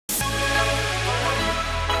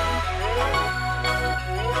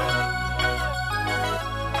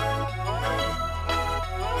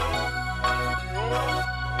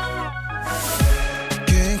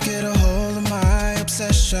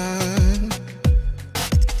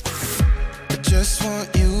just want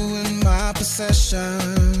you in my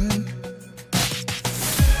possession.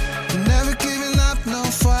 Never giving up, no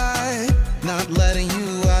fight. Not letting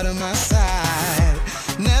you out of my sight.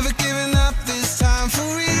 Never giving up this time for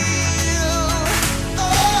real.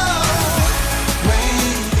 Oh,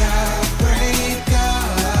 wake up, break up.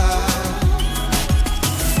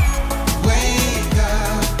 Wake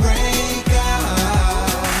up, break up.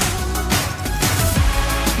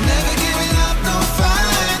 Never giving up, no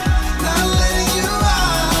fight. Not letting you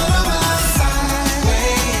out of my sight.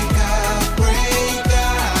 Wake up, break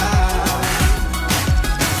up.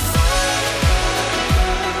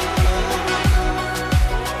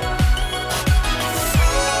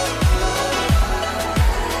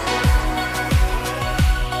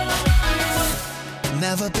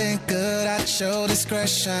 Never been good at show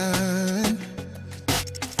discretion.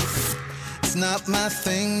 It's not my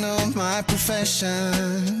thing, no, my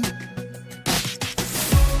profession.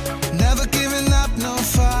 Never giving up, no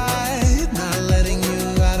fight. Not letting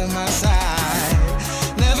you out of my sight.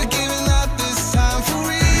 Never giving up this time for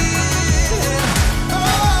real.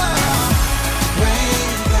 Oh,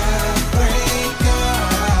 wake up, break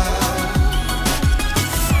up.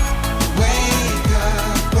 Wake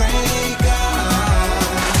up, break up.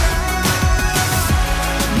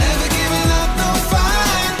 Never giving up, no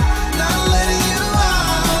fight. Not letting you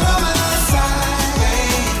out of my sight.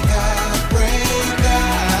 Wake up, break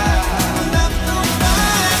up. Not no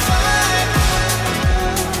fight.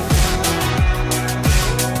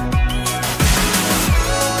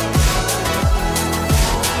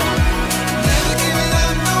 Never giving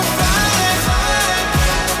up, no fight.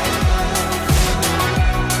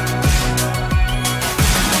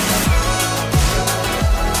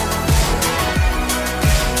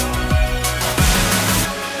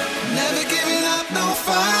 Never giving up, no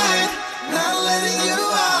fight. Not letting you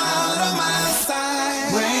out of my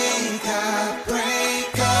sight. Wake up,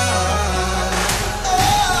 break up.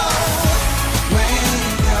 Oh,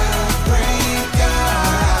 wake up, break up.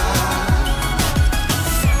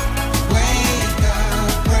 Wake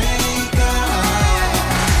up, break up.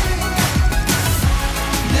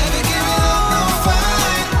 Never giving up, no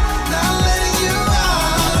fight. Not letting you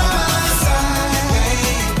out of my sight.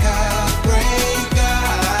 Wake up, break up.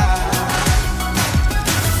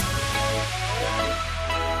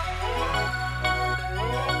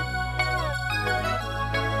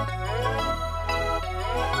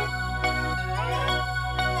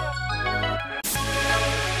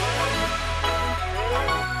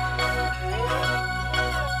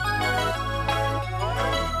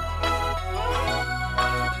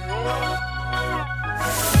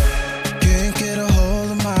 Can't get a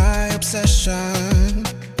hold of my obsession.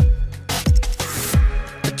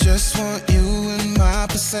 I just want you in my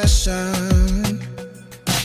possession.